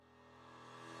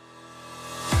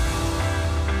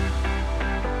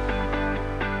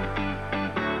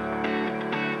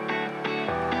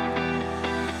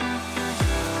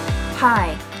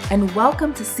Hi, and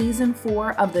welcome to Season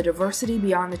 4 of the Diversity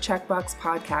Beyond the Checkbox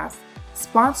podcast,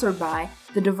 sponsored by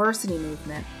the Diversity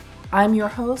Movement. I'm your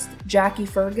host, Jackie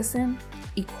Ferguson,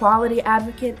 equality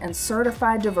advocate and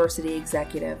certified diversity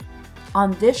executive.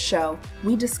 On this show,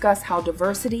 we discuss how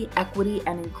diversity, equity,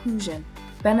 and inclusion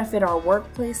benefit our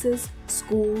workplaces,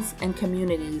 schools, and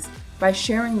communities by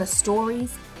sharing the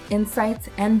stories, insights,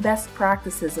 and best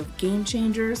practices of game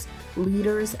changers,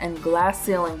 leaders, and glass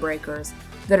ceiling breakers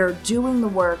that are doing the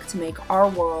work to make our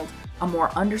world a more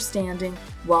understanding,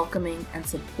 welcoming, and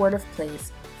supportive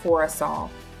place for us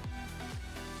all.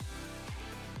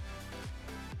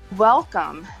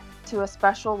 Welcome to a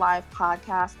special live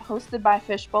podcast hosted by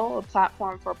Fishbowl, a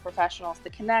platform for professionals to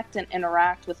connect and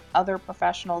interact with other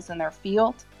professionals in their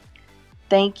field.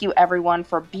 Thank you, everyone,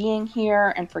 for being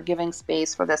here and for giving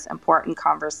space for this important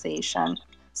conversation.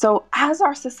 So as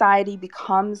our society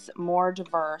becomes more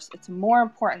diverse, it's more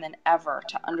important than ever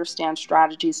to understand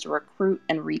strategies to recruit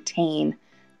and retain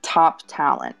top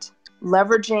talent.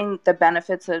 Leveraging the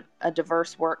benefits of a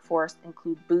diverse workforce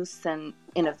include boosts in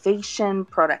innovation,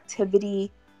 productivity,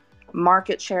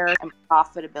 market share, and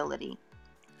profitability.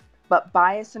 But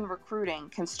bias in recruiting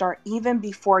can start even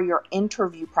before your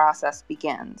interview process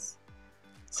begins.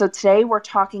 So today we're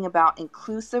talking about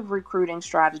inclusive recruiting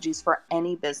strategies for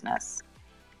any business.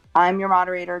 I'm your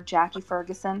moderator, Jackie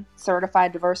Ferguson,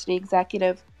 certified diversity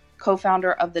executive,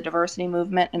 co-founder of the Diversity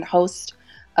Movement and host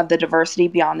of the Diversity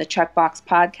Beyond the Checkbox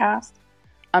podcast.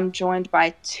 I'm joined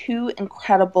by two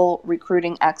incredible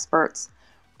recruiting experts,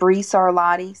 Bree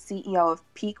Sarlati, CEO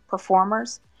of Peak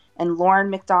Performers, and Lauren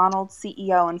McDonald,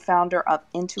 CEO and founder of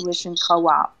Intuition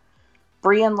Co-op.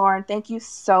 Bree and Lauren, thank you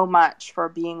so much for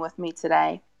being with me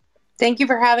today. Thank you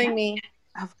for having me.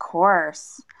 Of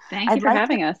course. Thank you for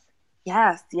having us.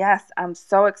 Yes. I'm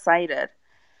so excited.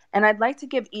 And I'd like to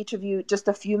give each of you just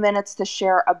a few minutes to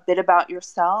share a bit about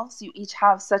yourselves. You each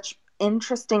have such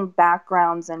interesting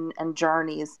backgrounds and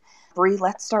journeys. Bree,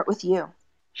 let's start with you.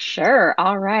 Sure.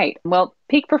 All right. Well,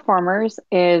 Peak Performers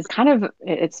is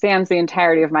it spans the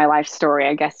entirety of my life story,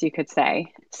 I guess you could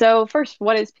say. So first,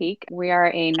 what is Peak? We are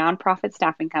a nonprofit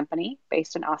staffing company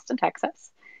based in Austin,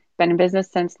 Texas. Been in business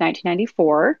since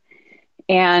 1994.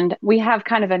 And we have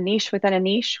kind of a niche within a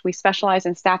niche. We specialize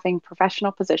in staffing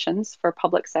professional positions for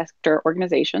public sector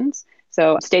organizations.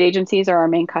 So state agencies are our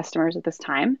main customers at this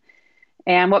time.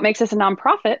 And what makes us a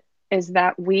nonprofit is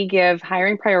that we give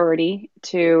hiring priority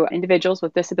to individuals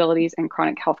with disabilities and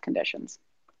chronic health conditions.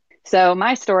 So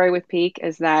my story with Peak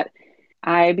is that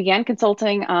I began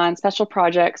consulting on special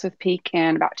projects with Peak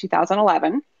in about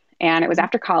 2011. And it was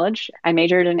after college. I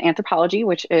majored in anthropology,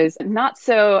 which is not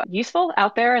so useful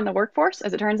out there in the workforce,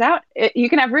 as it turns out. You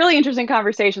can have really interesting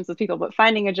conversations with people, but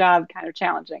finding a job kind of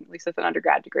challenging, at least with an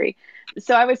undergrad degree.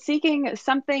 So I was seeking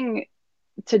something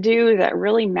to do that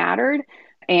really mattered.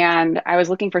 And I was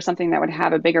looking for something that would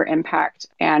have a bigger impact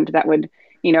and that would,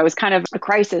 it was kind of a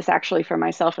crisis actually for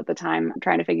myself at the time,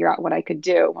 trying to figure out what I could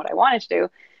do, what I wanted to do.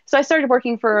 So I started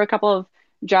working for a couple of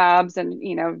jobs and,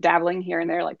 dabbling here and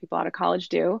there like people out of college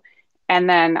do. And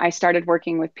then I started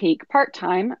working with Peak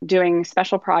part-time, doing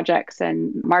special projects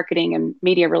and marketing and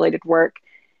media related work.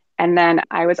 And then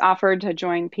I was offered to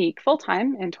join Peak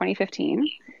full-time in 2015.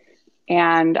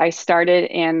 And I started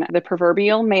in the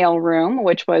proverbial mailroom,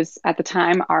 which was at the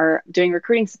time doing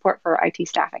recruiting support for our IT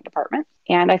staffing department.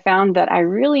 And I found that I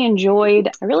really enjoyed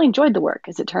the work,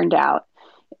 as it turned out.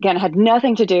 Again, it had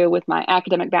nothing to do with my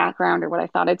academic background or what I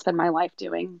thought I'd spend my life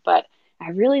doing, but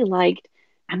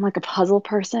I'm like a puzzle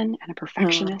person and a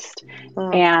perfectionist.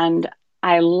 And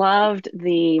I loved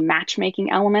the matchmaking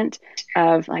element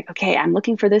of like, okay, I'm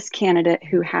looking for this candidate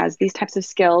who has these types of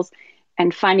skills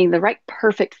and finding the right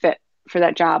perfect fit for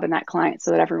that job and that client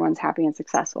so that everyone's happy and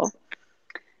successful.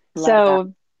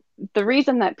 The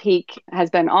reason that Peak has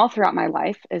been all throughout my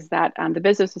life is that the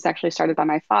business was actually started by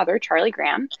my father, Charlie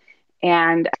Graham.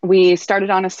 And we started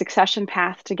on a succession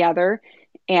path together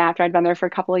after I'd been there for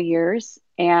a couple of years.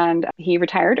 And he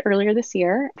retired earlier this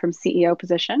year from CEO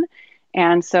position.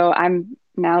 And so I'm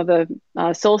now the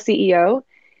sole CEO.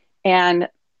 And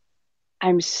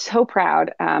I'm so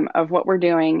proud of what we're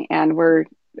doing. And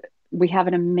we have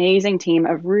an amazing team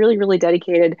of really, really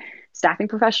dedicated staffing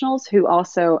professionals who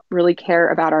also really care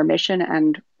about our mission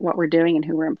and what we're doing and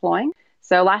who we're employing.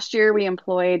 So last year we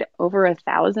employed over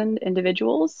 1,000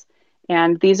 individuals.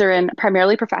 And these are in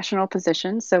primarily professional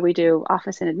positions. So we do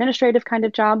office and administrative kind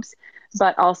of jobs,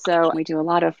 but also we do a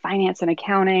lot of finance and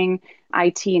accounting,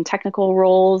 IT and technical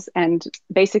roles, and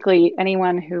basically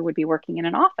anyone who would be working in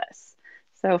an office.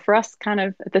 So for us, kind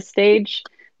of at this stage,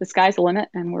 the sky's the limit,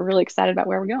 and we're really excited about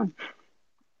where we're going.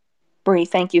 Bree,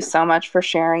 thank you so much for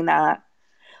sharing that.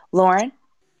 Lauren?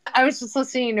 I was just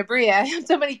listening to Bria. I have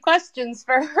so many questions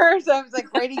for her, so I was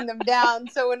like writing them down.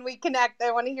 So when we connect,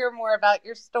 I want to hear more about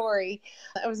your story.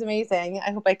 That was amazing.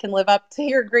 I hope I can live up to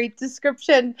your great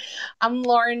description. I'm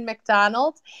Lauren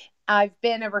McDonald. I've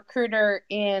been a recruiter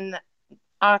in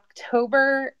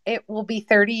October. It will be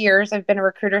 30 years. I've been a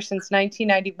recruiter since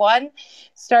 1991.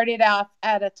 Started off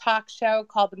at a talk show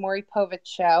called The Maury Povich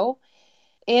Show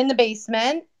in the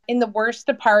basement in the worst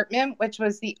department, which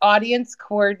was the audience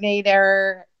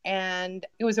coordinator. And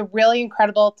it was a really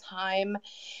incredible time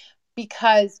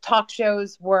because talk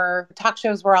shows were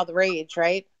all the rage,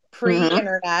 right? Mm-hmm.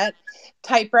 Pre-internet,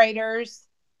 typewriters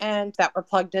and that were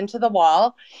plugged into the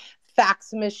wall,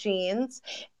 fax machines,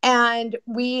 and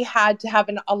we had to have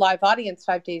a live audience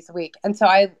 5 days a week. And so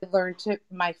I learned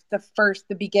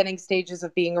the beginning stages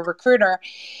of being a recruiter,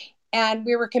 and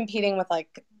we were competing with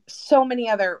like so many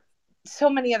other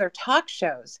talk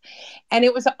shows, and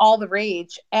it was all the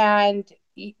rage, and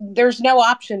there's no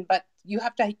option but you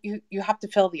have to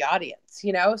fill the audience.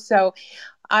 So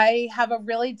I have a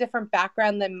really different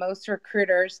background than most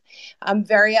recruiters. I'm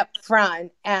very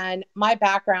upfront, and my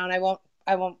background, I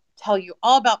won't tell you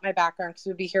all about my background because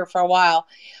we'll be here for a while,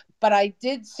 but I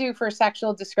did sue for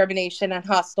sexual discrimination and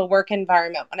hostile work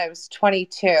environment when I was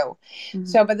 22. Mm-hmm.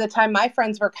 So by the time my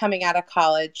friends were coming out of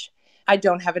college, I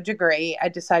don't have a degree. I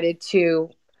decided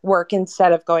to work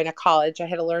instead of going to college. I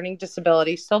had a learning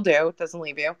disability, still do, it doesn't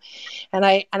leave you. And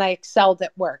I excelled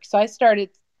at work. So I started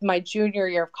my junior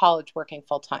year of college working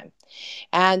full time.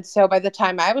 And so by the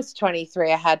time I was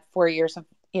 23, I had 4 years of,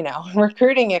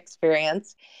 recruiting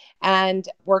experience and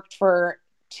worked for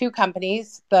two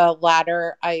companies. The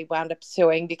latter I wound up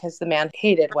suing because the man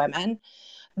hated women,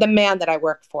 the man that I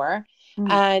worked for,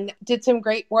 and did some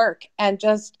great work and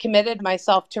just committed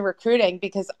myself to recruiting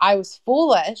because I was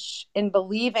foolish in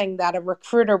believing that a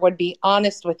recruiter would be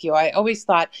honest with you. I always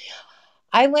thought,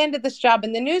 I landed this job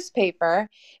in the newspaper,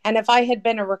 and if I had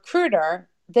been a recruiter,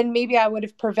 then maybe I would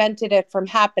have prevented it from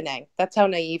happening. That's how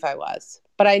naive I was.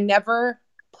 But I never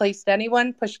pushed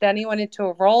anyone into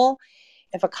a role.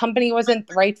 If a company wasn't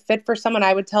the right fit for someone,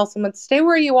 I would tell someone, stay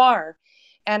where you are.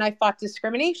 And I fought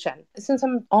discrimination since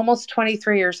I'm almost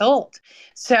 23 years old.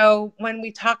 So when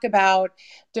we talk about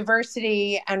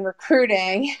diversity and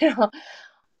recruiting,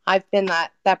 I've been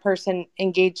that person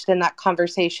engaged in that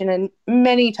conversation, and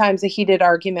many times a heated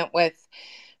argument with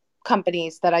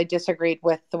companies that I disagreed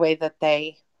with the way that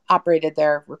they operated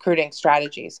their recruiting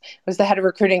strategies. I was the head of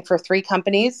recruiting for 3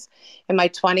 companies in my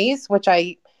 20s, which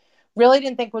I really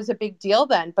didn't think was a big deal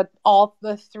then, but all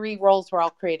the 3 roles were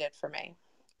all created for me.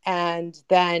 And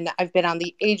then I've been on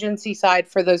the agency side.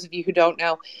 For those of you who don't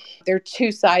know, there are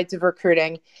 2 sides of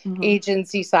recruiting, Mm-hmm.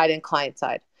 agency side and client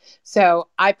side. So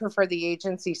I prefer the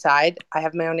agency side. I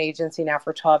have my own agency now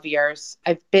for 12 years.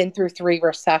 I've been through 3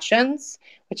 recessions,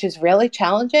 which is really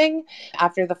challenging.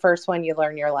 After the first one, you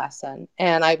learn your lesson.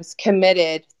 And I was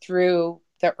committed through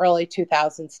the early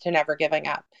 2000s to never giving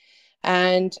up.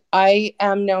 And I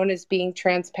am known as being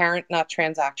transparent, not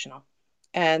transactional.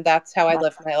 And that's how I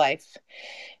live my life.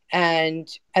 And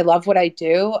I love what I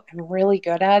do. I'm really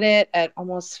good at it at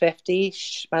almost 50.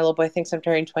 My little boy thinks I'm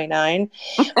turning 29,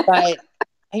 but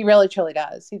he really truly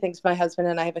does. He thinks my husband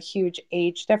and I have a huge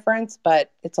age difference,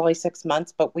 but it's only 6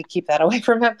 months, but we keep that away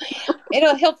from him.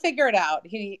 He'll figure it out.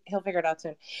 He'll figure it out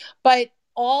soon. But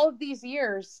all of these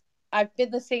years, I've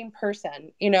been the same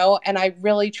person, and I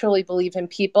really truly believe in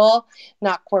people,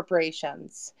 not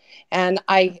corporations. And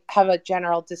I have a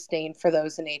general disdain for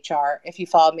those in HR. If you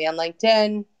follow me on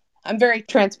LinkedIn, I'm very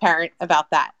transparent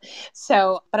about that.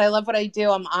 So, but I love what I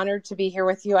do. I'm honored to be here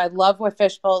with you. I love what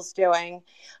Fishbowl's doing.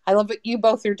 I love what you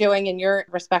both are doing in your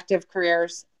respective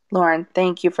careers. Lauren,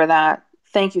 thank you for that.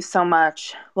 Thank you so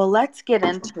much. Well, let's get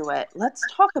into it. Let's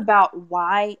talk about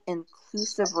why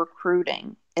inclusive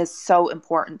recruiting is so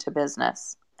important to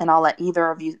business. And I'll let either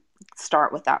of you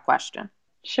start with that question.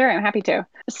 Sure, I'm happy to.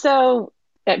 So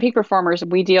at Peak Performers,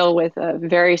 we deal with a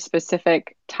very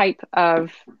specific type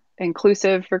of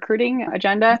inclusive recruiting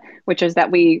agenda, which is that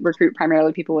we recruit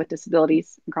primarily people with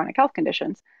disabilities and chronic health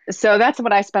conditions. So that's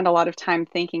what I spend a lot of time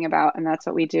thinking about, and that's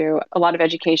what we do a lot of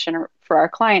education for our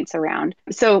clients around.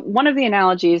 So one of the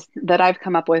analogies that I've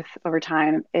come up with over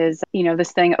time is,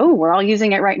 this thing, oh, we're all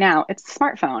using it right now. It's a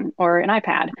smartphone or an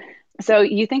iPad. So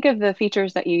you think of the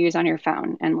features that you use on your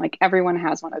phone, and like everyone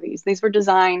has one of these. These were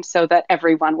designed so that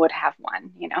everyone would have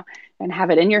one, and have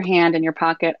it in your hand, in your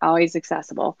pocket, always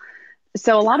accessible.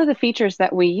 So a lot of the features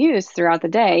that we use throughout the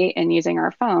day in using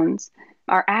our phones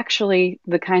are actually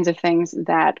the kinds of things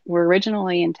that were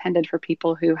originally intended for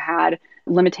people who had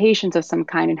limitations of some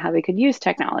kind in how they could use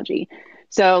technology.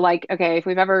 So like, okay, if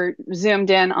we've ever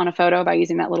zoomed in on a photo by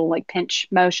using that little like pinch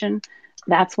motion,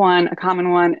 that's a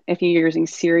common one. If you're using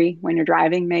Siri when you're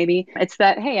driving, maybe it's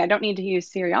that, hey, I don't need to use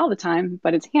Siri all the time,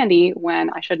 but it's handy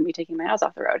when I shouldn't be taking my eyes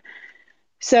off the road.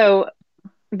 So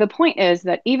the point is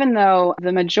that even though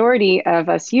the majority of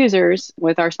us users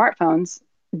with our smartphones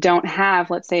don't have,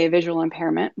 let's say, a visual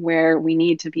impairment where we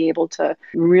need to be able to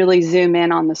really zoom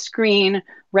in on the screen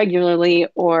regularly,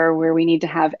 or where we need to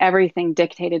have everything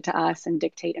dictated to us and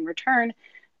dictate in return,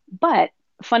 but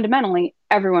fundamentally,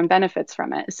 everyone benefits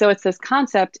from it. So it's this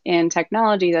concept in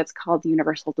technology that's called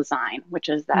universal design, which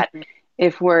is that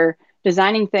if we're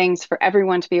designing things for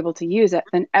everyone to be able to use it,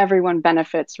 then everyone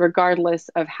benefits regardless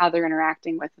of how they're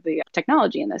interacting with the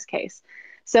technology in this case.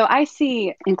 So I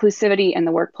see inclusivity in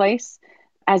the workplace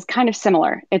as kind of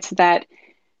similar. It's that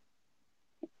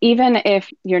even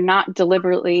if you're not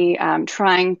deliberately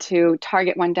trying to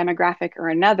target one demographic or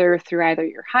another through either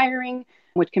your hiring,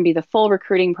 which can be the full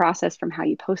recruiting process from how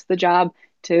you post the job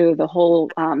to the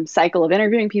whole cycle of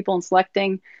interviewing people and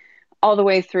selecting, all the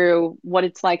way through what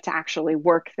it's like to actually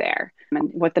work there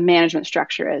and what the management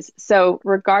structure is. So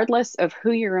regardless of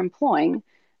who you're employing,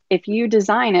 if you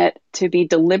design it to be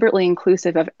deliberately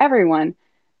inclusive of everyone,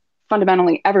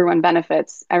 fundamentally everyone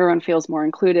benefits, everyone feels more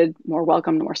included, more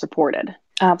welcomed, more supported.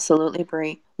 Absolutely,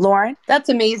 Bree. Lauren? That's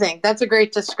amazing. That's a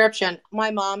great description.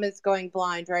 My mom is going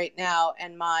blind right now,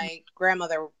 and my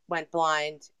grandmother went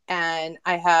blind. And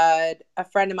I had a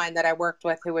friend of mine that I worked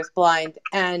with who was blind.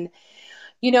 And,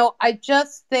 I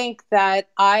just think that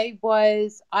I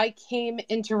came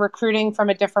into recruiting from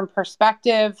a different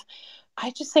perspective.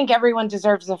 I just think everyone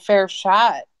deserves a fair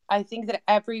shot. I think that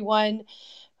everyone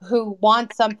who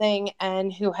wants something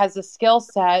and who has a skill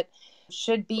set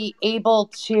should be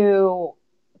able to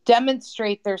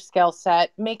demonstrate their skill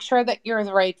set, make sure that you're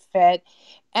the right fit.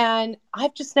 And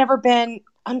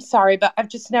I'm sorry, but I've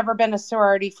just never been a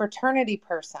sorority fraternity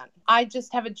person. I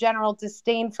just have a general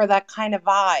disdain for that kind of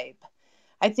vibe.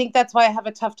 I think that's why I have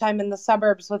a tough time in the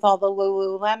suburbs with all the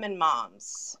Lululemon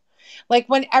moms. Like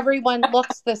when everyone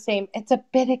looks the same, it's a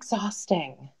bit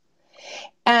exhausting.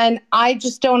 And I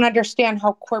just don't understand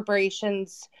how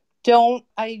corporations don't.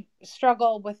 I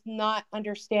struggle with not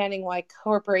understanding why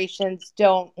corporations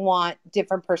don't want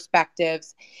different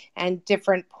perspectives and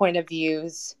different point of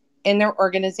views in their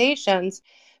organizations,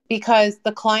 because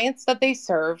the clients that they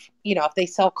serve, if they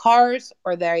sell cars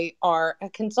or they are a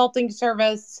consulting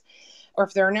service or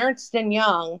if they're an Ernst and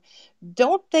Young,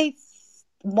 don't they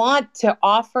want to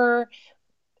offer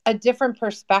a different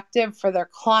perspective for their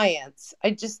clients?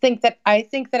 I think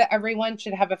that everyone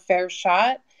should have a fair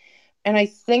shot. And I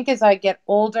think as I get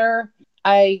older,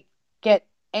 I get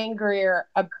angrier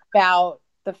about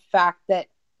the fact that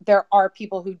there are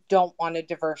people who don't want a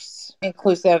diverse,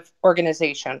 inclusive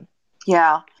organization.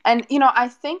 Yeah. And, I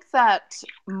think that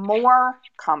more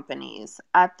companies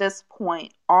at this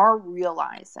point are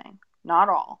realizing, not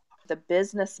all, the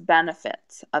business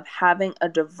benefits of having a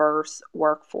diverse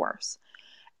workforce.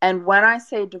 And when I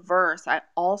say diverse, I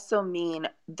also mean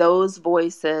those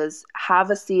voices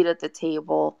have a seat at the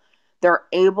table. They're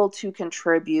able to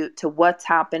contribute to what's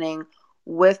happening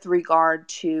with regard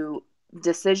to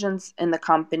decisions in the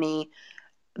company.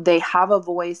 They have a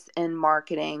voice in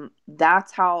marketing.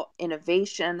 That's how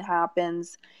innovation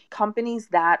happens. Companies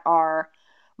that are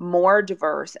more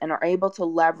diverse and are able to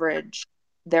leverage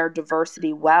their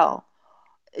diversity well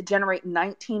generate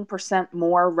 19%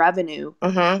 more revenue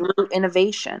through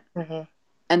innovation.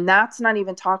 And that's not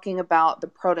even talking about the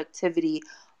productivity,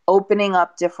 opening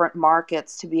up different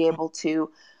markets to be able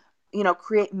to,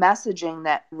 create messaging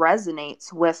that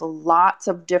resonates with lots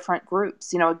of different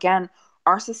groups. Again,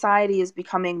 our society is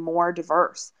becoming more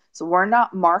diverse. So we're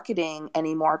not marketing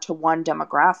anymore to one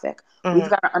demographic. We've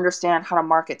got to understand how to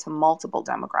market to multiple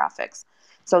demographics.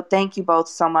 So thank you both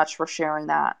so much for sharing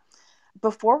that.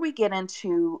 Before we get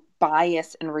into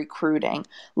bias in recruiting,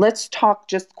 let's talk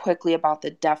just quickly about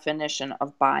the definition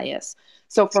of bias.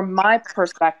 So, from my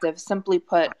perspective, simply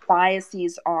put,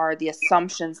 biases are the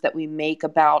assumptions that we make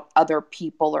about other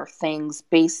people or things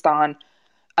based on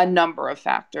a number of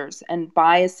factors. And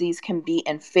biases can be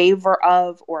in favor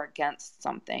of or against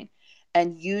something.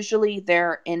 And usually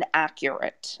they're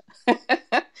inaccurate.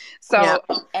 So,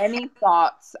 any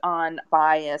thoughts on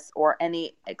bias or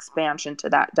any expansion to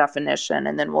that definition?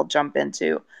 And then we'll jump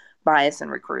into bias in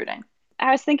recruiting.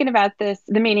 I was thinking about this,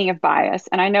 the meaning of bias,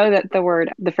 and I know that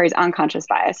the phrase unconscious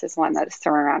bias is one that is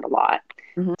thrown around a lot,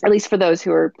 Mhm. at least for those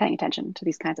who are paying attention to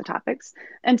these kinds of topics.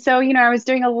 And so, I was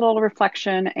doing a little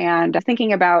reflection and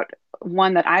thinking about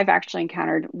one that I've actually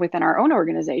encountered within our own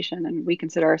organization, and we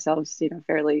consider ourselves,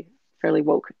 fairly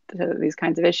woke to these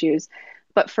kinds of issues.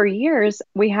 But for years,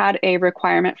 we had a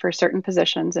requirement for certain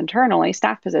positions internally,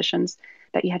 staff positions,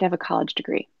 that you had to have a college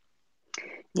degree.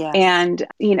 Yes. And,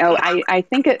 I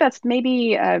think that's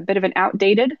maybe a bit of an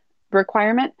outdated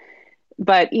requirement,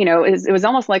 but, it was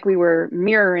almost like we were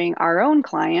mirroring our own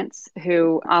clients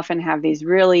who often have these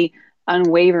really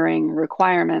unwavering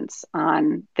requirements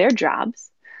on their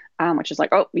jobs, which is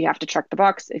like, oh, you have to check the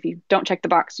box. If you don't check the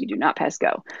box, you do not pass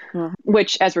go, Mhm.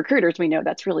 which as recruiters, we know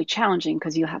that's really challenging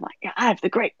because you have like, yeah, I have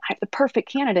the perfect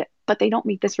candidate, but they don't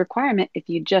meet this requirement if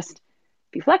you just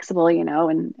be flexible,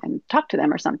 and talk to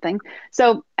them or something.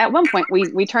 So at one point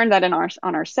we turned that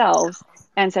on ourselves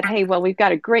and said, hey, well, we've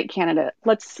got a great candidate.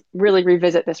 Let's really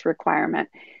revisit this requirement.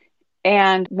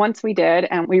 And once we did,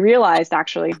 and we realized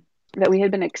actually that we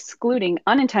had been excluding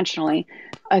unintentionally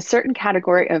a certain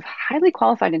category of highly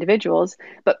qualified individuals,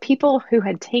 but people who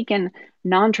had taken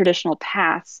non-traditional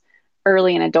paths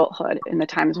early in adulthood in the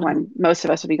times Mhm. when most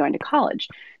of us would be going to college.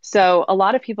 So a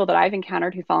lot of people that I've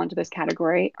encountered who fall into this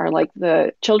category are like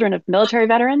the children of military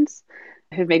veterans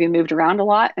who've maybe moved around a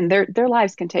lot, and their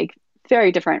lives can take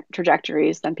very different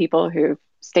trajectories than people who've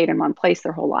stayed in one place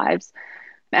their whole lives.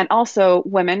 And also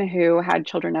women who had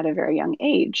children at a very young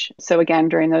age. So again,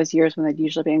 during those years when they'd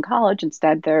usually be in college,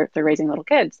 instead they're raising little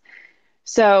kids.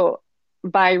 So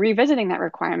by revisiting that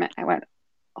requirement, I went,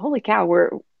 holy cow,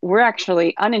 we're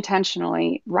actually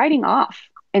unintentionally writing off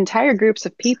entire groups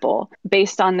of people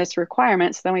based on this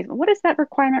requirement. So then what is that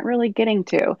requirement really getting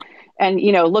to? And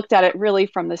looked at it really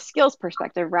from the skills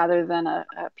perspective rather than a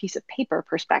piece of paper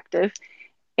perspective.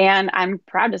 And I'm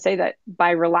proud to say that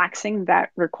by relaxing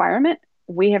that requirement,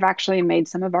 we have actually made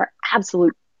some of our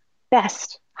absolute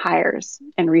best hires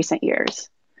in recent years.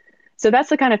 So that's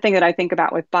the kind of thing that I think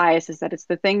about with bias, is that it's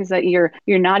the things that you're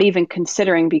not even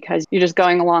considering because you're just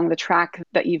going along the track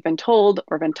that you've been told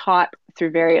or been taught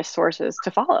through various sources to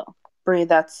follow. Bree,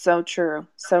 that's so true.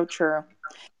 So true.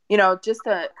 Just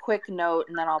a quick note,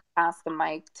 and then I'll pass the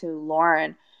mic to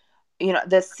Lauren.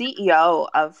 The CEO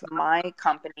of my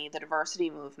company, the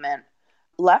Diversity Movement,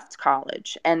 left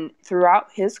college. And throughout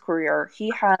his career,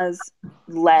 he has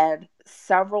led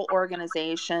several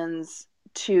organizations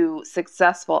to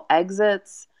successful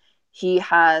exits. He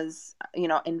has,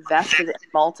 invested in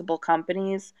multiple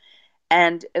companies.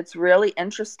 And it's really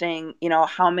interesting,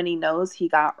 how many no's he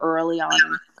got early on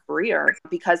in his career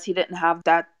because he didn't have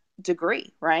that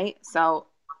degree, right? So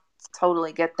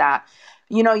totally get that.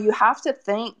 You have to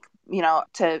think,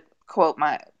 to quote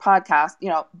my podcast,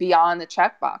 beyond the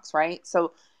checkbox, right?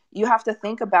 So you have to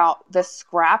think about the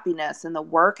scrappiness and the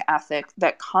work ethic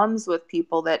that comes with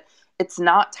people that it's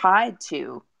not tied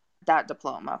to that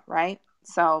diploma, right?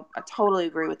 So I totally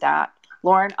agree with that.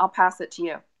 Lauren, I'll pass it to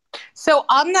you. So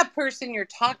I'm that person you're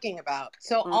talking about.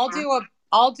 So Mhm.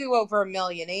 I'll do over $1.8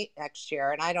 million next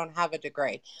year, and I don't have a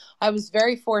degree. I was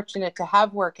very fortunate to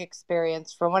have work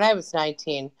experience from when I was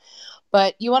 19.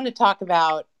 But you want to talk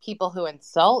about people who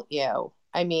insult you.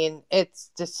 I mean,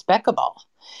 it's despicable.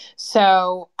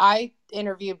 So I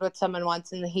interviewed with someone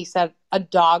once, and he said a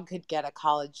dog could get a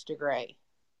college degree.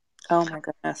 Oh my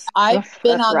goodness. I've Oof,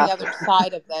 been that's on the rough. other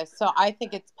side of this, so I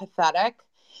think it's pathetic.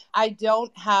 I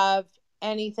don't have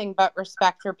anything but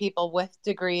respect for people with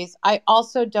degrees. I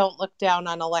also don't look down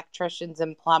on electricians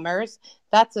and plumbers.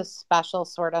 That's a special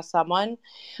sort of someone.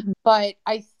 But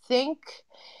I think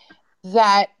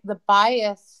that the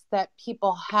bias that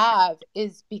people have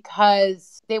is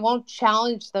because they won't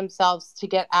challenge themselves to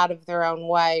get out of their own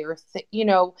way or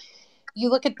you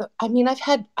look at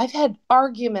I've had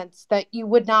arguments that you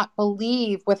would not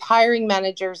believe with hiring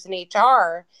managers in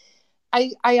HR.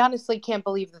 I honestly can't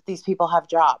believe that these people have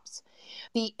jobs.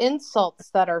 The insults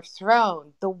that are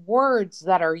thrown, the words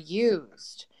that are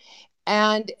used,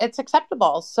 and it's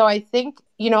acceptable. So I think,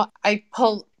 I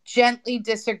pull gently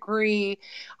disagree.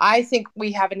 I think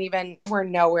we're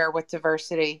nowhere with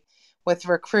diversity, with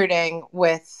recruiting,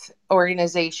 with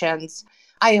organizations.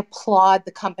 I applaud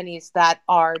the companies that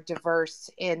are diverse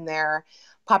in their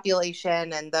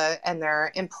population and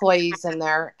their employees and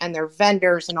their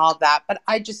vendors and all that, but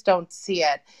I just don't see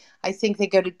it. I think they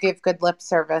go to give good lip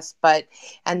service,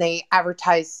 and they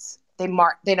advertise, they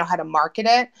know how to market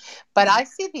it, but I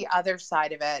see the other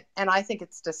side of it, and I think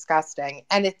it's disgusting.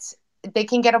 And they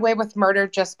can get away with murder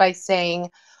just by saying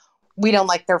we don't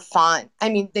like their font. I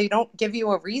mean, they don't give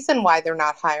you a reason why they're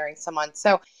not hiring someone.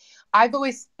 So I've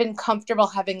always been comfortable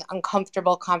having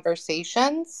uncomfortable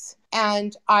conversations.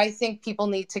 And I think people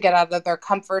need to get out of their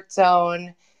comfort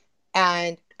zone.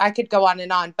 And I could go on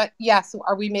and on. But yes,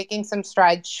 are we making some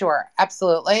strides? Sure,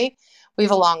 absolutely. We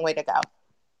have a long way to go.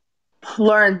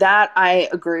 Lauren, that I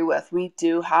agree with. We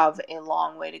do have a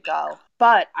long way to go.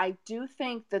 But I do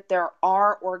think that there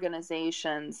are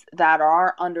organizations that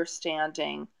are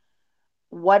understanding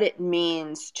what it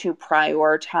means to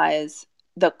prioritize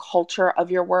the culture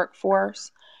of your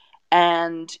workforce.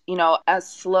 And,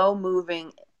 as slow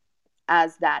moving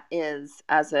as that is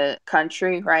as a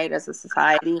country, right, as a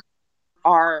society,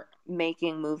 are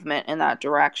making movement in that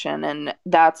direction. And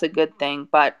that's a good thing.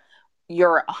 But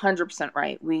you're 100%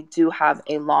 right. We do have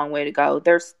a long way to go.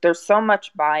 There's so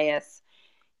much bias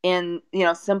in,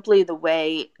 simply the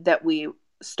way that we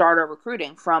start our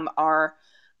recruiting, from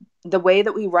the way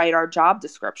that we write our job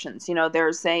descriptions.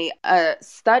 There's a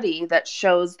study that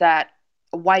shows that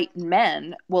white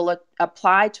men will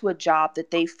apply to a job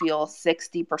that they feel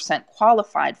 60%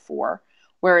 qualified for,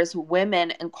 whereas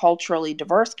women and culturally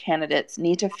diverse candidates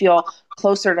need to feel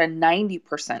closer to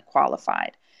 90%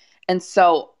 qualified. And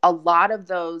so a lot of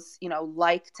those,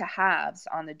 like to haves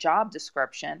on the job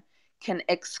description can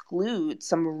exclude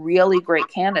some really great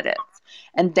candidates.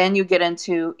 And then you get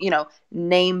into,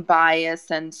 name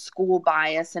bias and school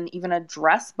bias and even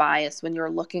address bias when you're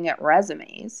looking at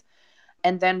resumes.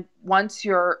 And then once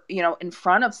you're, in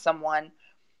front of someone,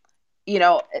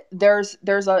 there's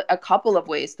a couple of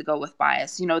ways to go with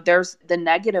bias. There's the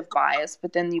negative bias,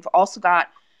 but then you've also got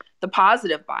the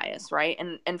positive bias, right?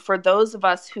 And for those of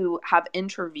us who have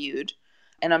interviewed,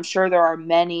 and I'm sure there are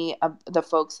many of the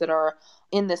folks that are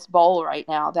in this bowl right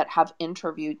now that have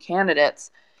interviewed candidates,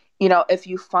 if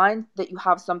you find that you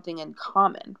have something in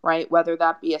common, right, whether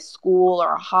that be a school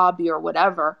or a hobby or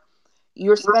whatever,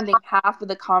 you're spending half of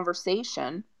the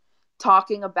conversation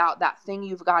talking about that thing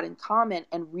you've got in common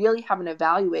and really haven't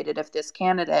evaluated if this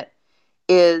candidate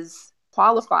is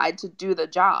qualified to do the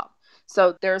job.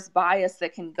 So there's bias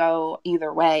that can go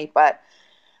either way. But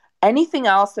anything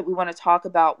else that we want to talk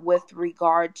about with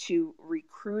regard to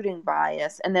recruiting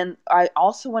bias? And then I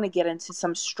also want to get into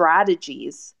some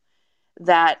strategies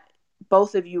that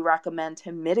both of you recommend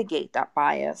to mitigate that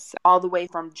bias, all the way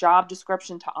from job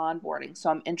description to onboarding. So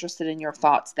I'm interested in your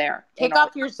thoughts there. Take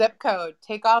off your zip code,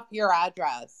 take off your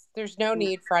address. There's no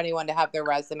need for anyone to have their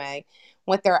resume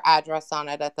with their address on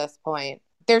it at this point.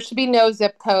 There should be no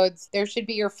zip codes. There should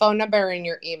be your phone number and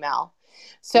your email.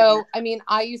 So, I mean,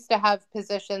 I used to have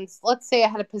positions. Let's say I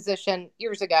had a position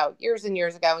years and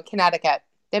years ago in Connecticut.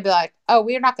 They'd be like, oh,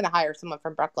 we're not going to hire someone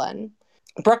from Brooklyn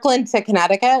to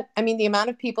Connecticut. I mean, the amount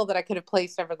of people that I could have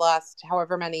placed over the last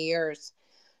however many years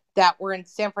that were in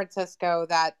San Francisco,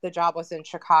 that the job was in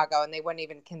Chicago, and they wouldn't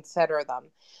even consider them.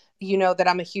 You know that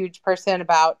I'm a huge person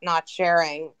about not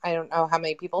sharing. I don't know how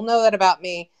many people know that about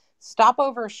me. Stop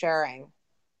oversharing.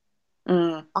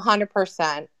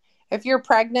 100%. If you're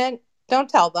pregnant, don't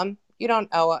tell them. You don't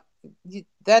owe it.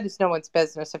 That is no one's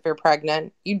business if you're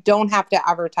pregnant. You don't have to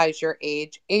advertise your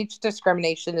age. Age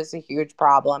discrimination is a huge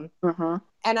problem.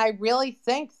 And I really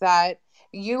think that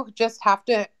you just have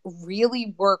to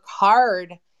really work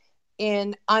hard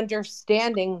in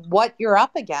understanding what you're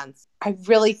up against. I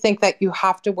really think that you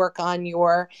have to work on you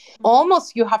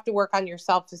have to work on your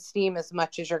self-esteem as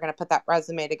much as you're going to put that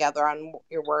resume together on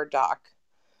your Word doc,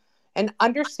 and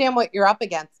understand what you're up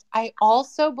against. I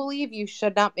also believe you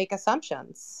should not make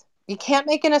assumptions. You can't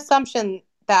make an assumption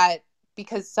that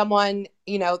because someone,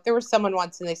 there was someone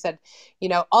once and they said,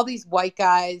 all these white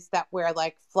guys that wear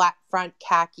like flat front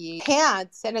khaki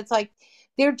pants. And it's like,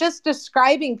 they're just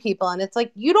describing people. And it's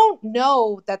like, you don't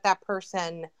know that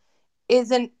person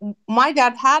isn't. My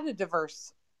dad had a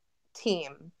diverse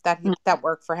team that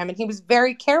worked for him. And he was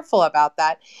very careful about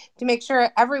that to make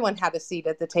sure everyone had a seat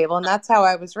at the table. And that's how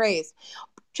I was raised.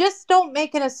 Just don't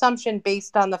make an assumption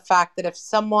based on the fact that if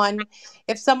someone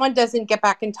doesn't get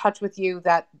back in touch with you,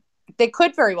 that they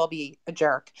could very well be a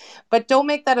jerk. But don't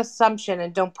make that assumption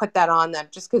and don't put that on them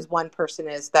just because one person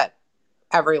is, that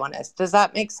everyone is. Does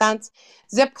that make sense?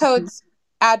 Zip codes,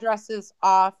 addresses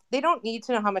off. They don't need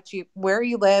to know where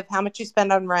you live, how much you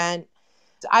spend on rent.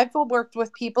 I've worked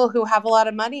with people who have a lot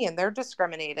of money and they're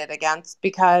discriminated against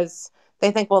because they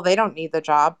think, well, they don't need the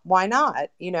job. Why not?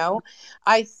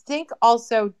 I think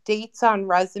also dates on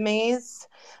resumes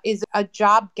is a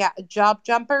job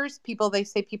jumpers. They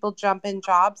say people jump in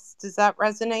jobs. Does that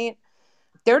resonate?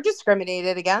 They're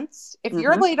discriminated against. If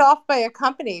you're laid off by a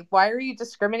company, why are you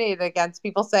discriminated against?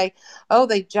 People say, oh,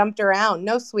 they jumped around.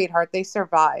 No, sweetheart, they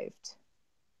survived.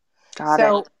 Got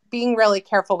it. Being really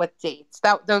careful with dates.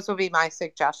 Those would be my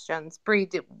suggestions. Bree,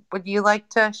 would you like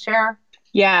to share?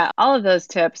 Yeah, all of those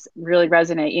tips really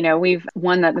resonate. We've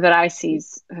one that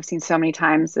have seen so many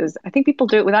times is I think people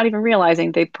do it without even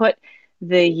realizing they put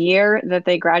the year that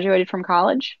they graduated from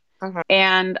college. Mhm.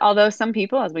 And although some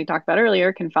people, as we talked about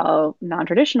earlier, can follow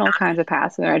non-traditional kinds of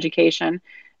paths in their education,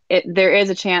 there is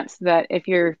a chance that if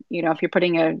you're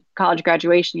putting a college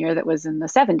graduation year that was in the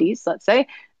 70s, let's say,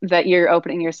 that you're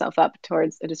opening yourself up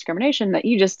towards a discrimination that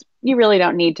you really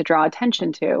don't need to draw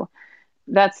attention to.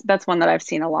 That's one that I've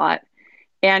seen a lot.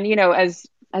 And as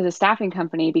a staffing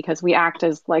company, because we act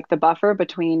as like the buffer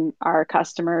between our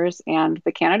customers and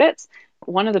the candidates,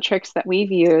 one of the tricks that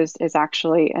we've used is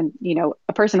actually, and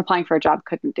a person applying for a job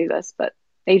couldn't do this, but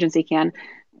agency can,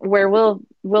 where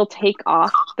we'll take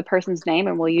off the person's name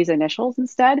and we'll use initials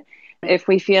instead. If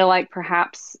we feel like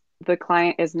perhaps the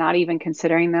client is not even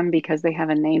considering them because they have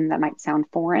a name that might sound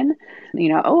foreign,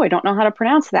 oh, I don't know how to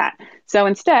pronounce that. So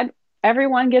instead,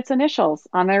 everyone gets initials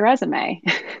on their resume.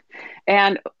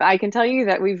 And I can tell you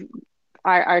that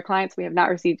our clients, we have not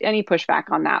received any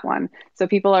pushback on that one. So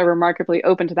people are remarkably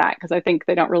open to that because I think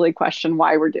they don't really question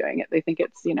why we're doing it. They think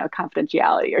it's,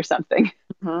 confidentiality or something.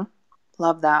 Hmm.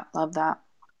 Love that. Love that.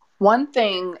 One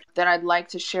thing that I'd like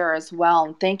to share as well,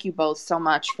 and thank you both so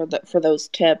much for those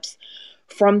tips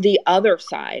from the other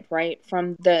side, right?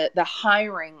 From the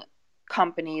hiring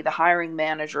company, the hiring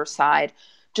manager side,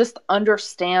 just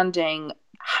understanding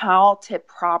how to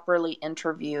properly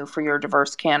interview for your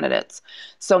diverse candidates.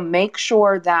 So make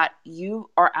sure that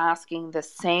you are asking the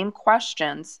same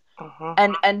questions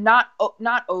Mhm. and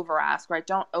not over ask, right?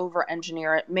 Don't over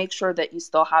engineer it. Make sure that you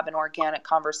still have an organic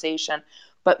conversation,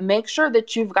 but make sure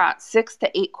that you've got 6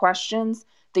 to 8 questions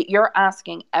that you're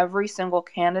asking every single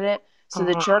candidate so Mhm.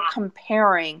 that you're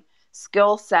comparing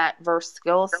skill set versus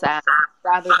skill set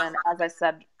rather than, as I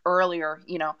said earlier,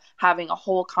 having a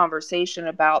whole conversation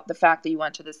about the fact that you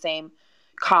went to the same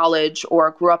college or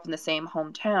grew up in the same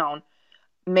hometown.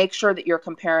 Make sure that you're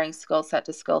comparing skill set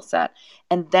to skill set,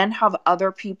 and then have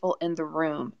other people in the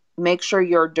room. Make sure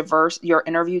your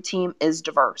interview team is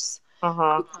diverse,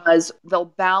 Mhm. because they'll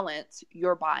balance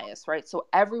your bias, right? So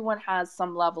everyone has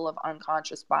some level of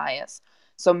unconscious bias.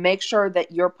 So make sure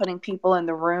that you're putting people in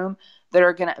the room that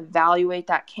are going to evaluate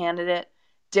that candidate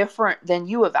different than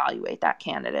you evaluate that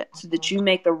candidate, so that Mhm. you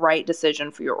make the right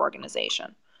decision for your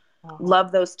organization. Mhm.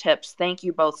 Love those tips. Thank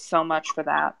you both so much for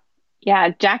that. Yeah,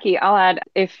 Jackie, I'll add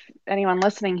if anyone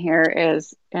listening here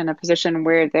is in a position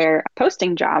where they're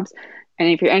posting jobs, and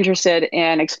if you're interested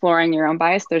in exploring your own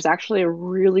bias, there's actually a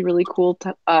really, really cool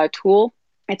tool.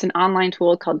 It's an online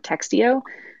tool called Textio.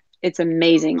 It's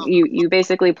amazing. You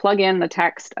basically plug in the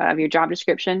text of your job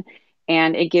description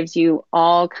and it gives you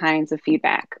all kinds of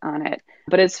feedback on it.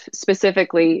 But it's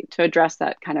specifically to address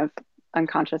that kind of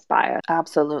unconscious bias.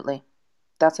 Absolutely.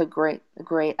 That's a great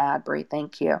ad, Bree.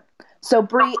 Thank you. So,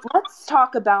 Bree, let's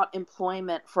talk about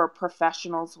employment for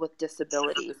professionals with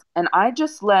disabilities. And I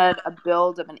just led a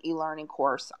build of an e-learning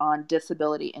course on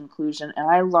disability inclusion, and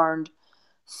I learned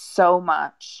so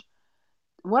much.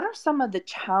 What are some of the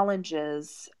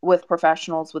challenges with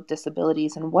professionals with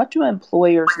disabilities, and what do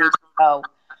employers need to know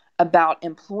about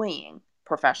employing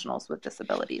professionals with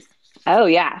disabilities? Oh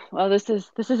yeah. Well, this is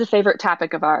a favorite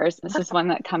topic of ours. This is one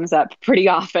that comes up pretty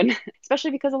often,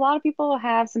 especially because a lot of people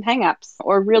have some hangups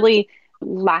or really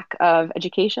lack of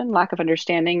education, lack of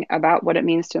understanding about what it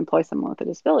means to employ someone with a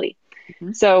disability.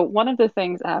 Mhm. So one of the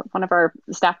things, one of our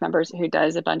staff members who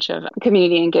does a bunch of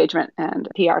community engagement and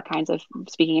PR kinds of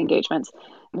speaking engagements,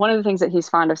 one of the things that he's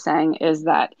fond of saying is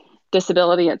that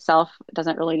disability itself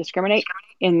doesn't really discriminate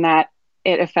in that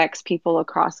it affects people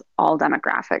across all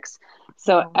demographics.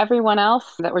 So Mhm. everyone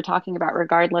else that we're talking about,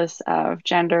 regardless of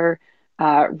gender,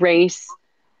 race,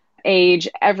 age,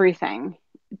 everything,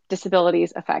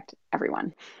 disabilities affect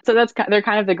everyone. So they're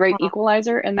kind of the great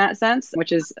equalizer in that sense,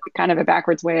 which is kind of a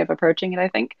backwards way of approaching it, I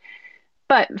think.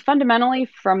 But fundamentally,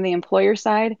 from the employer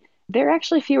side, there are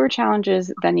actually fewer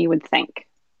challenges than you would think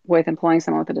with employing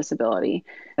someone with a disability.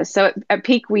 So at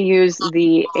Peak, we use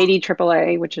the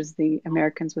ADAAA, which is the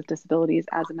Americans with Disabilities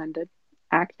as Amended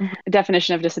Act, Mhm. a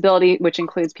definition of disability, which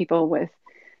includes people with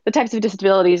the types of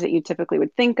disabilities that you typically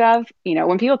would think of.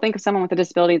 When people think of someone with a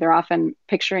disability, they're often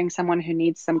picturing someone who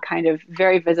needs some kind of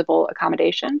very visible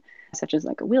accommodation, such as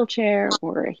like a wheelchair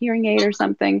or a hearing aid or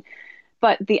something.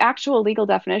 But the actual legal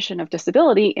definition of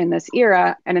disability in this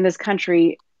era and in this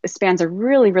country spans a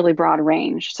really, really broad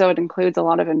range. So it includes a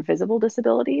lot of invisible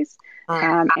disabilities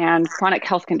and chronic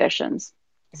health conditions.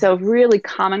 So, really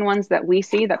common ones that we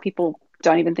see that people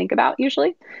don't even think about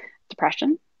usually: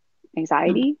 depression, Mhm.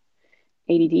 anxiety,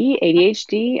 ADD,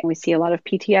 ADHD, and we see a lot of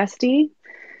PTSD.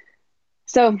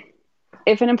 So,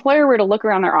 if an employer were to look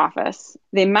around their office,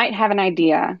 they might have an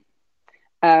idea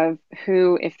of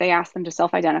who, if they ask them to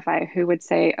self-identify, who would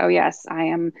say, oh yes,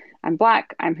 I'm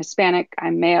Black, I'm Hispanic,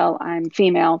 I'm male, I'm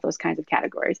female, those kinds of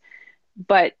categories.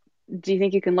 But do you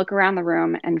think you can look around the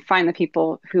room and find the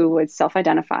people who would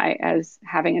self-identify as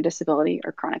having a disability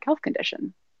or chronic health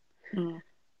condition? Mm.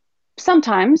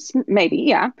 Sometimes, maybe,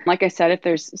 yeah. Like I said, if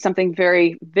there's something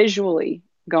very visually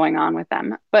going on with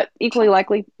them, but equally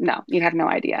likely, no, you'd have no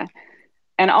idea.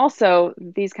 And also,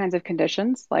 these kinds of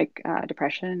conditions like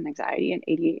depression, anxiety, and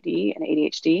ADD and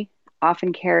ADHD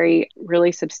often carry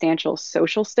really substantial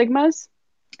social stigmas.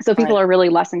 So people Right. are really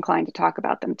less inclined to talk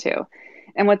about them too.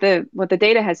 And what the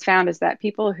data has found is that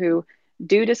people who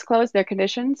do disclose their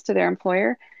conditions to their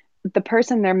employer, the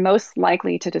person they're most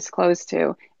likely to disclose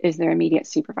to is their immediate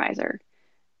supervisor.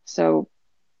 So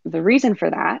the reason for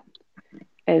that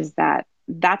is that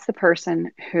that's the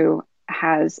person who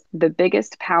has the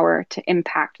biggest power to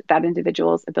impact that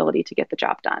individual's ability to get the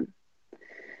job done.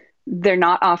 They're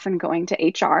not often going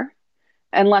to HR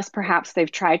unless perhaps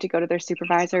they've tried to go to their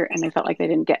supervisor and they felt like they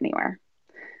didn't get anywhere.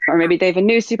 Or maybe they have a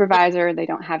new supervisor, they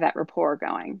don't have that rapport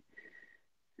going.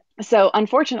 So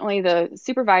unfortunately, the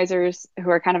supervisors who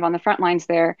are kind of on the front lines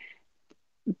there,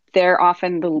 they're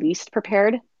often the least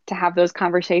prepared to have those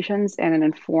conversations in an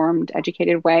informed,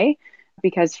 educated way,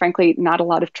 because frankly, not a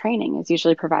lot of training is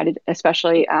usually provided,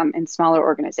 especially in smaller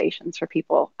organizations for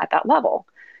people at that level.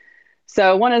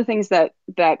 So one of the things that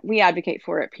we advocate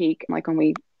for at Peak, like when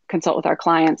we consult with our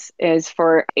clients, is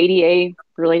for ADA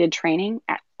related training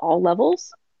at all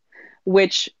levels,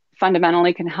 which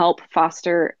fundamentally can help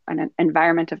foster an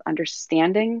environment of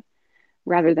understanding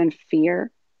rather than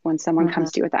fear when someone Mm-hmm.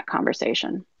 comes to you with that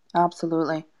conversation.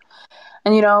 Absolutely.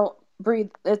 And Bree,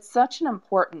 it's such an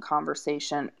important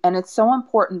conversation, and it's so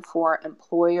important for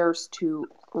employers to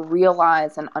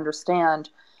realize and understand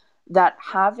that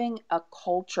having a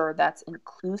culture that's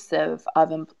inclusive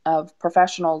of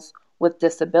professionals with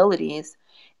disabilities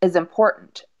is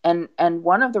important. And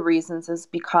one of the reasons is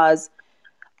because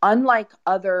unlike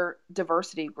other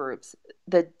diversity groups,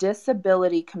 the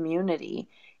disability community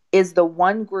is the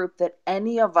one group that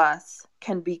any of us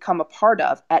can become a part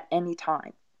of at any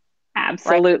time.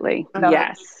 Absolutely. Right?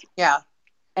 Yes. Yeah.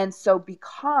 And so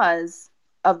because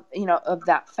of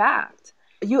that fact,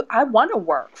 I want to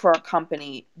work for a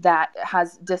company that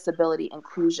has disability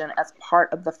inclusion as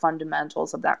part of the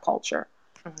fundamentals of that culture.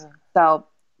 Mm-hmm. So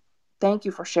thank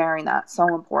you for sharing that.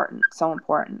 So important. So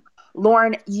important.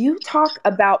 Lauren, you talk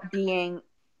about being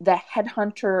the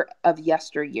headhunter of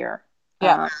yesteryear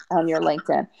Yeah. on your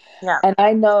LinkedIn. Yeah. And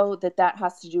I know that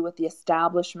has to do with the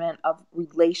establishment of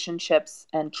relationships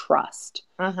and trust.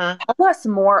 Mm-hmm. Tell us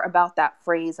more about that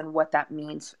phrase and what that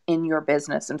means in your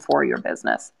business and for your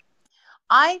business.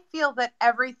 I feel that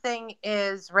everything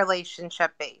is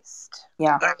relationship based.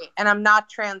 Yeah. Right? And I'm not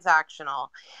transactional.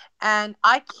 And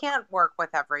I can't work with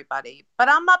everybody, but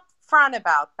I'm upfront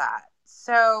about that.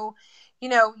 So,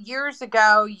 years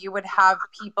ago, you would have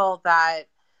people that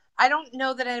I don't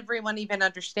know that everyone even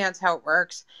understands how it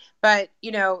works, but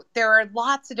there are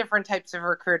lots of different types of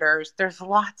recruiters. There's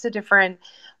lots of different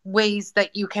ways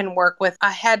that you can work with a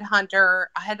headhunter.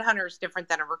 A headhunter is different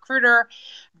than a recruiter.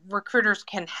 Recruiters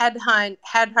can headhunt,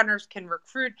 headhunters can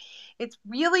recruit. It's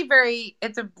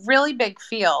a really big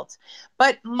field.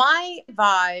 But my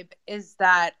vibe is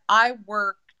that I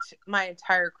worked my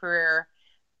entire career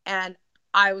and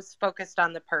I was focused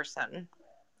on the person.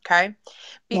 Okay.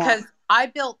 Because I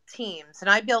built teams and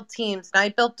I built teams and I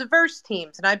built diverse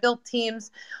teams and I built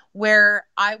teams where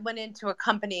I went into a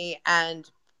company and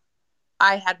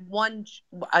I had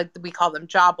we call them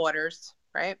job orders,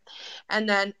 right? And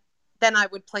then I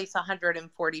would place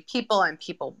 140 people and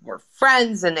people were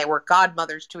friends and they were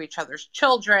godmothers to each other's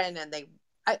children and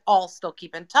I all still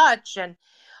keep in touch. And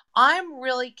I'm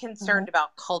really concerned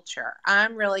about culture.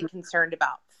 I'm really concerned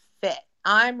about fit.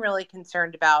 I'm really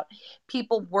concerned about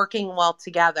people working well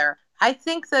together. I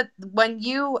think that when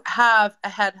you have a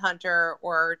headhunter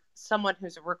or someone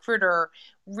who's a recruiter,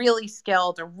 really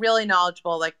skilled or really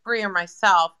knowledgeable, like Bree or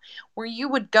myself, where you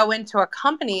would go into a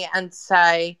company and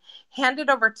say, hand it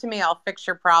over to me, I'll fix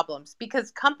your problems. Because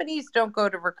companies don't go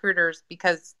to recruiters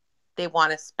because they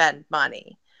want to spend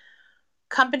money.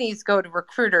 Companies go to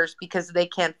recruiters because they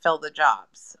can't fill the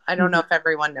jobs. I don't know if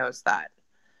everyone knows that.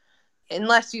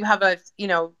 Unless you have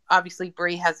obviously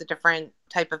Bree has a different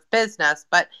type of business,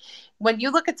 but when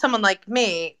you look at someone like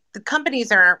me, the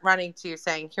companies aren't running to you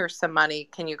saying, here's some money,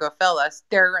 can you go fill this?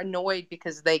 They're annoyed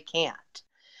because they can't.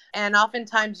 And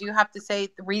oftentimes you have to say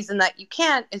the reason that you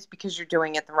can't is because you're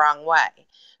doing it the wrong way.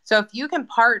 So if you can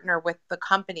partner with the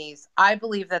companies, I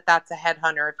believe that that's a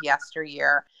headhunter of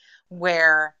yesteryear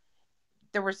where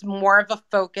there was more of a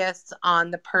focus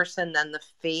on the person than the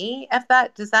fee. If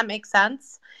that does that make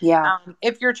sense? Yeah.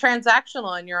 If you're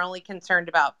transactional and you're only concerned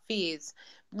about fees,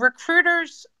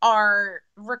 recruiters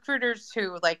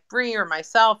who like Bree or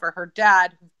myself or her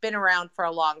dad who've been around for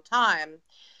a long time.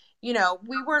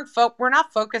 We're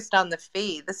not focused on the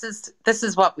fee. This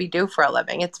is what we do for a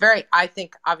living. It's very, I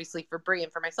think, obviously for Bree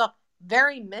and for myself,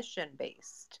 very mission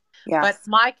based. But Yes.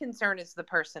 my concern is the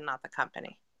person, not the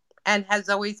company, and has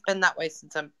always been that way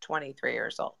since I'm 23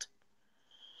 years old.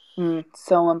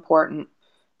 So important.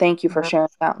 Thank you for sharing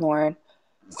that, Lauren.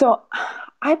 So,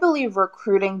 I believe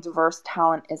recruiting diverse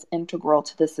talent is integral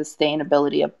to the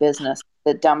sustainability of business,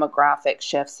 the demographic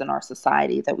shifts in our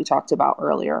society that we talked about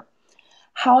earlier.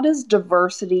 How does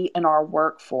diversity in our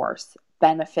workforce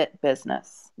benefit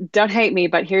business? Don't hate me,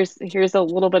 but here's a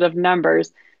little bit of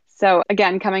numbers. So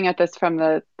again, coming at this from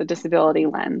the disability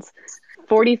lens,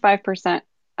 45%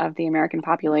 of the American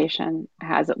population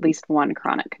has at least one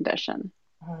chronic condition.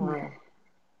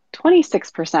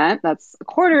 26%, that's a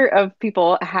quarter of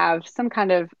people, have some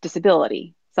kind of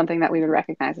disability, something that we would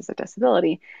recognize as a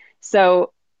disability.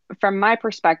 So from my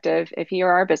perspective, if you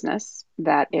are a business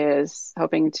that is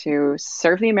hoping to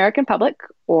serve the American public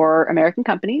or American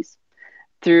companies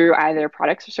through either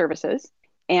products or services,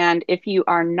 and if you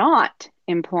are not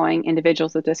employing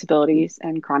individuals with disabilities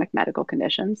and chronic medical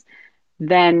conditions,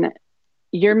 then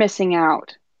you're missing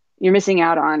out. You're missing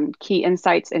out on key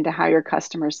insights into how your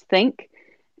customers think,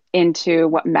 into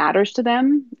what matters to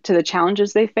them, to the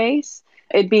challenges they face.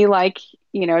 It'd be like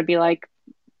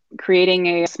creating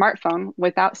a smartphone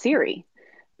without Siri.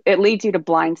 It leads you to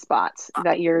blind spots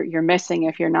that you're missing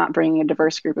if you're not bringing a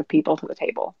diverse group of people to the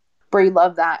table. Bree,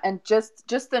 love that. And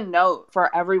just a note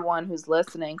for everyone who's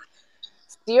listening,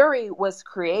 Siri was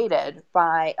created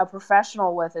by a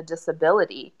professional with a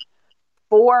disability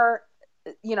for,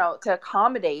 to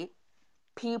accommodate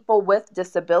people with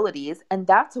disabilities. And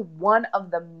that's one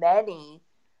of the many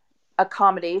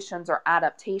accommodations or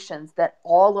adaptations that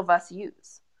all of us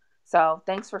use. So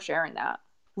thanks for sharing that.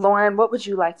 Lauren, what would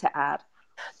you like to add?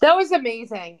 That was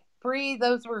amazing. Bree,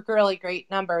 those were really great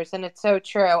numbers, and it's so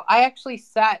true. I actually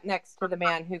sat next to the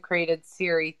man who created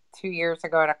Siri 2 years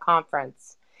ago at a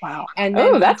conference. Wow. And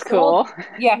then Oh, that's cool.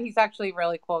 Yeah, he's actually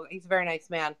really cool. He's a very nice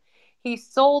man. He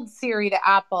sold Siri to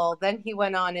Apple. Then he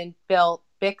went on and built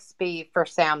Bixby for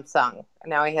Samsung.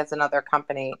 Now he has another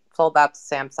company, sold that to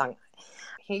Samsung.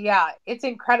 It's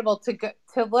incredible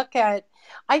to look at.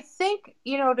 I think,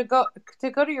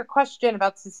 to go to your question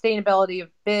about sustainability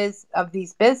of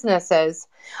these businesses.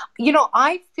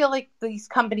 I feel like these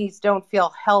companies don't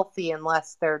feel healthy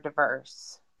unless they're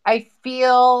diverse. I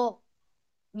feel,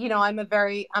 I'm an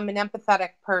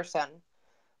empathetic person,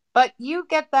 but you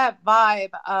get that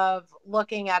vibe of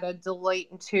looking at a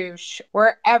Deloitte and Touche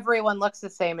where everyone looks the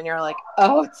same and you're like,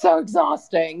 oh, it's so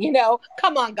exhausting.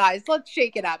 Come on, guys, let's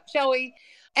shake it up, shall we?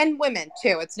 And women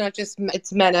too. It's not just,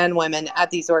 it's men and women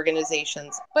at these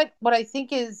organizations. But what I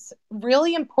think is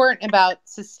really important about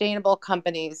sustainable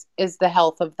companies is the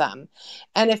health of them.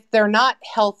 And if they're not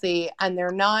healthy and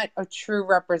they're not a true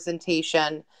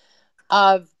representation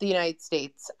of the United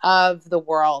States, of the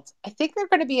world, I think they're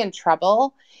going to be in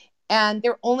trouble, and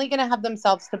they're only going to have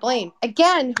themselves to blame.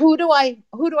 Again, who do I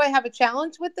have a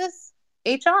challenge with this?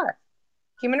 HR,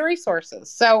 human resources.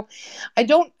 So I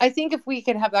think if we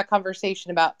could have that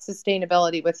conversation about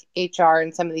sustainability with HR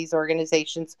in some of these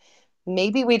organizations,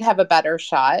 maybe we'd have a better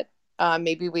shot.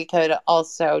 Maybe we could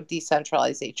also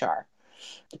decentralize HR.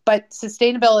 But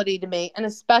sustainability to me, and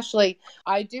especially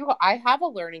I have a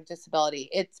learning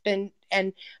disability.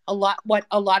 And what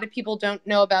a lot of people don't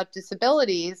know about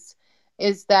disabilities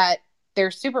is that they're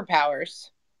superpowers,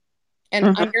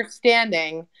 and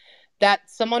understanding that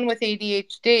someone with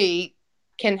ADHD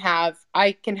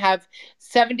I can have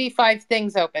 75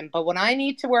 things open, but when I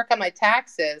need to work on my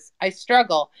taxes, I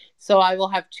struggle. So I will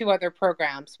have two other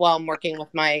programs while I'm working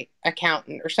with my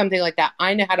accountant or something like that.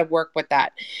 I know how to work with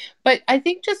that. But I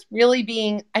think just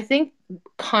really I think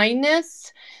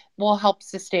kindness will help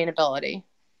sustainability.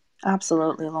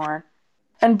 Absolutely, Lauren.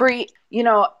 And Bree,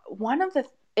 one of the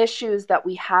issues that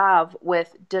we have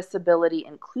with disability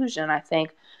inclusion, I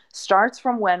think, starts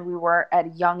from when we were at a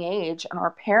young age and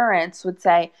our parents would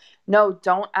say, no,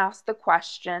 don't ask the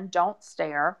question, don't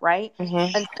stare, right?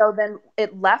 Mm-hmm. And so then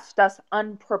it left us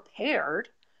unprepared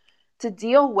to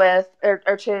deal with or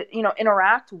to,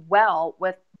 interact well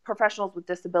with professionals with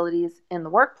disabilities in the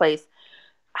workplace.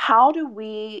 How do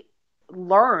we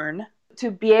learn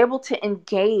to be able to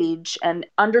engage and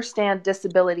understand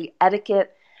disability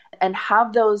etiquette and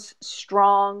have those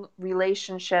strong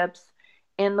relationships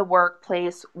in the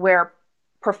workplace where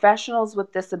professionals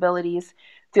with disabilities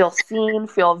feel seen,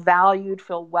 feel valued,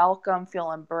 feel welcome,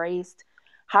 feel embraced?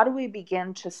 How do we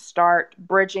begin to start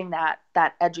bridging that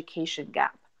education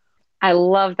gap? I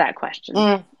love that question.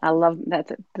 I love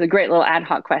that's a great little ad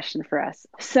hoc question for us.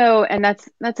 So, and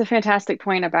that's a fantastic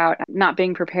point about not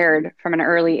being prepared from an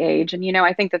early age. And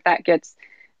I think that gets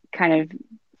kind of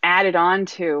added on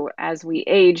to as we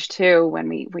age too, when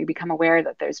we become aware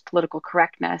that there's political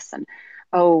correctness and,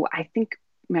 oh, I think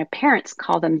my parents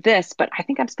call them this, but I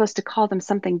think I'm supposed to call them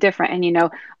something different.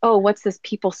 And oh, what's this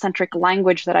people-centric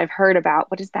language that I've heard about?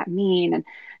 What does that mean? And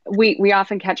we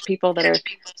often catch people that are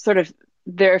sort of,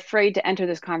 they're afraid to enter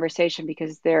this conversation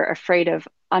because they're afraid of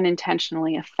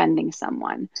unintentionally offending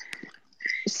someone.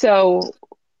 So,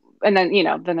 and then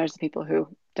there's the people who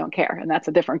don't care, and that's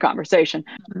a different conversation.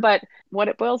 But what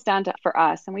it boils down to for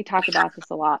us, and we talk about this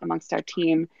a lot amongst our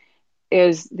team,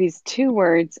 is these two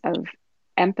words of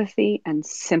empathy and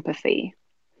sympathy,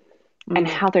 and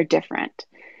how they're different.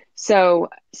 So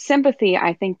sympathy,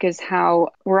 I think, is how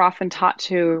we're often taught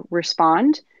to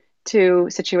respond to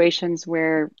situations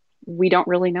where we don't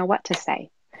really know what to say.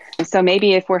 So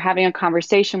maybe if we're having a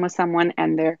conversation with someone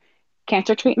and their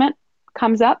cancer treatment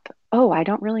comes up, oh, I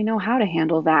don't really know how to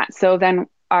handle that. So then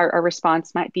our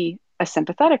response might be a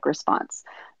sympathetic response.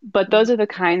 But those are the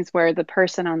kinds where the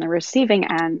person on the receiving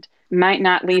end might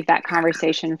not leave that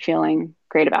conversation feeling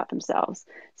great about themselves.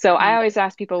 So I always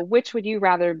ask people, which would you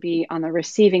rather be on the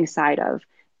receiving side of,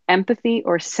 empathy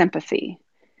or sympathy?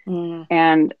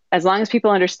 And as long as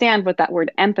people understand what that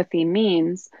word empathy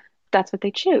means, that's what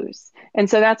they choose. And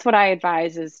so that's what I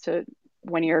advise is to,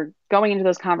 when you're going into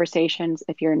those conversations,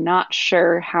 if you're not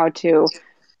sure how to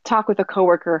talk with a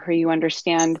coworker who you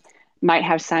understand might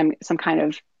have some kind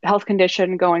of health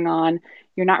condition going on,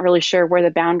 you're not really sure where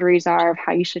the boundaries are of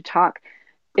how you should talk,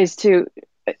 is to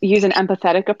use an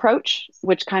empathetic approach,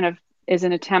 which kind of is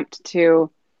an attempt to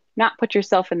not put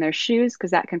yourself in their shoes,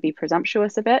 because that can be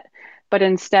presumptuous a bit, but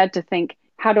instead to think,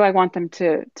 how do I want them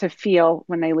to feel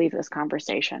when they leave this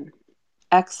conversation?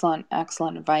 Excellent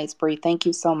advice, Bree. Thank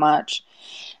you so much.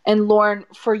 And Lauren,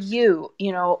 for you,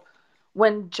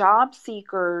 when job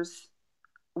seekers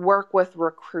work with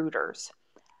recruiters,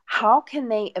 how can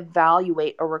they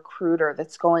evaluate a recruiter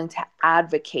that's going to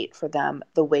advocate for them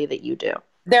the way that you do?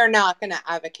 They're not going to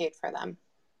advocate for them.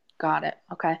 Got it.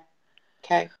 Okay.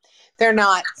 They're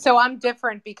not. So I'm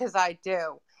different because I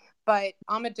do, but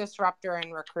I'm a disruptor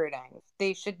in recruiting.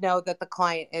 They should know that the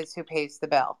client is who pays the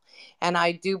bill. And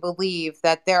I do believe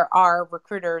that there are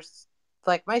recruiters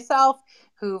like myself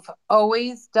who've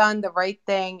always done the right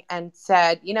thing and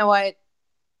said, you know what?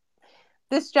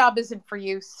 This job isn't for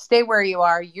you. Stay where you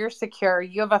are. You're secure.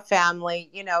 You have a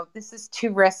family. This is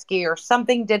too risky, or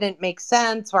something didn't make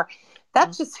sense, or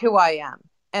that's just who I am.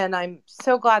 And I'm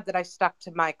so glad that I stuck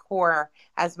to my core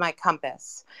as my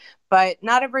compass. But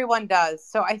not everyone does.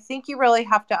 So I think you really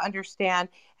have to understand,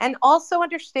 and also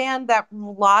understand that a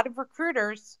lot of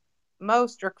recruiters,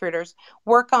 most recruiters,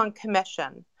 work on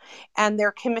commission. And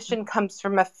their commission comes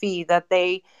from a fee that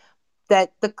the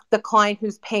client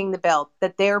who's paying the bill,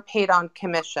 that they're paid on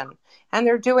commission, and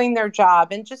they're doing their job.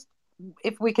 And just,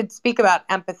 if we could speak about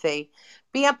empathy,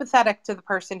 be empathetic to the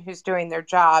person who's doing their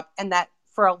job. And that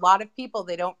for a lot of people,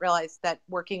 they don't realize that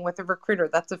working with a recruiter,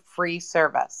 that's a free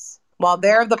service. While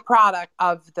they're the product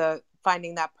of the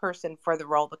finding that person for the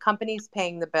role, the company's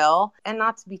paying the bill, and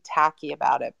not to be tacky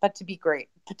about it, but to be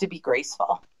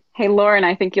graceful. Hey, Lauren,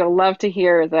 I think you'll love to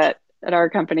hear that at our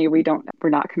company, we're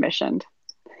not commissioned.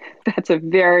 That's a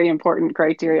very important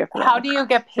criteria for How us. do you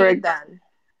get paid then?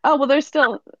 Oh, well, there's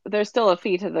still a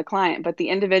fee to the client, but the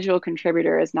individual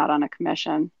contributor is not on a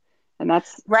commission. And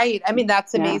that's right. I mean,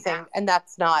 that's amazing. Yeah. And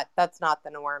that's not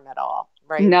the norm at all.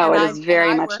 Right. No, it is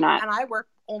very much not. And I work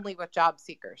only with job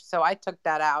seekers. So I took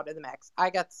that out of the mix. I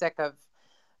got sick of,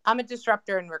 I'm a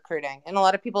disruptor in recruiting, and a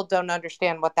lot of people don't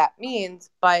understand what that means,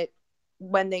 but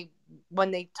when they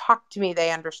talk to me,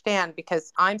 they understand,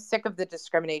 because I'm sick of the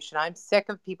discrimination. I'm sick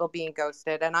of people being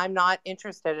ghosted, and I'm not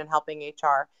interested in helping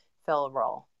HR fill a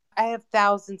role. I have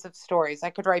thousands of stories. I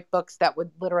could write books that would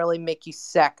literally make you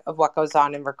sick of what goes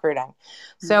on in recruiting.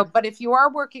 So, but if you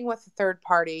are working with a third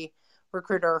party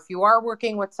recruiter, if you are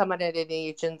working with someone at an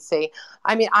agency,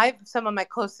 I mean, I have some of my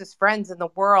closest friends in the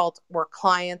world were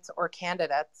clients or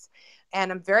candidates, and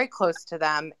I'm very close to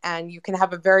them, and you can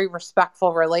have a very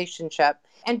respectful relationship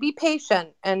and be patient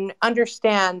and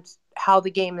understand how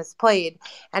the game is played,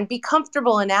 and be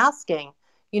comfortable in asking.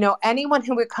 Anyone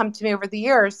who would come to me over the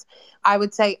years, I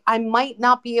would say, I might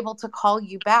not be able to call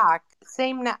you back.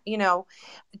 Same,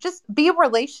 just be a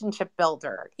relationship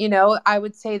builder. I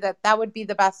would say that would be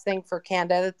the best thing for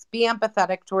candidates. Be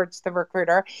empathetic towards the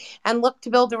recruiter and look to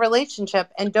build a relationship,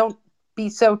 and don't be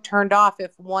so turned off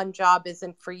if one job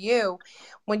isn't for you.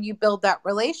 When you build that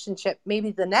relationship,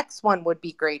 maybe the next one would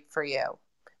be great for you.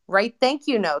 Write thank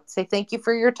you notes. Say thank you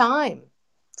for your time.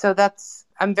 So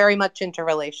I'm very much into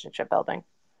relationship building.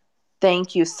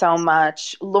 Thank you so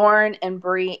much. Lauren and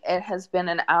Bree, it has been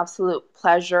an absolute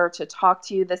pleasure to talk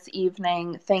to you this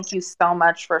evening. Thank you so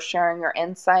much for sharing your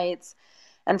insights.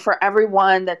 And for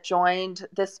everyone that joined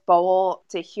this bowl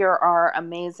to hear our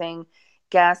amazing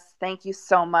guests, thank you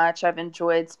so much. I've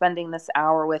enjoyed spending this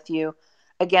hour with you.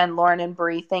 Again, Lauren and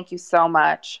Bree, thank you so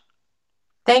much.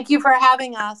 Thank you for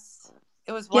having us.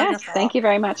 It was wonderful. Yes, thank you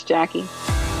very much, Jackie.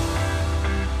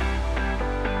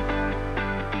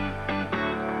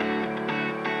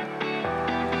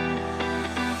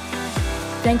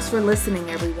 Thanks for listening,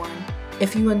 everyone.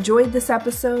 If you enjoyed this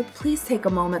episode, please take a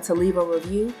moment to leave a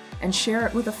review and share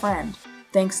it with a friend.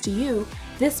 Thanks to you,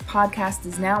 this podcast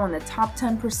is now in the top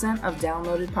 10% of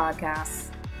downloaded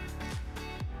podcasts.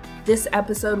 This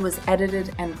episode was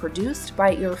edited and produced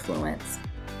by Earfluence.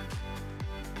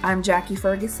 I'm Jackie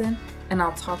Ferguson, and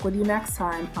I'll talk with you next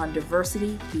time on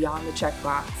Diversity Beyond the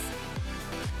Checkbox.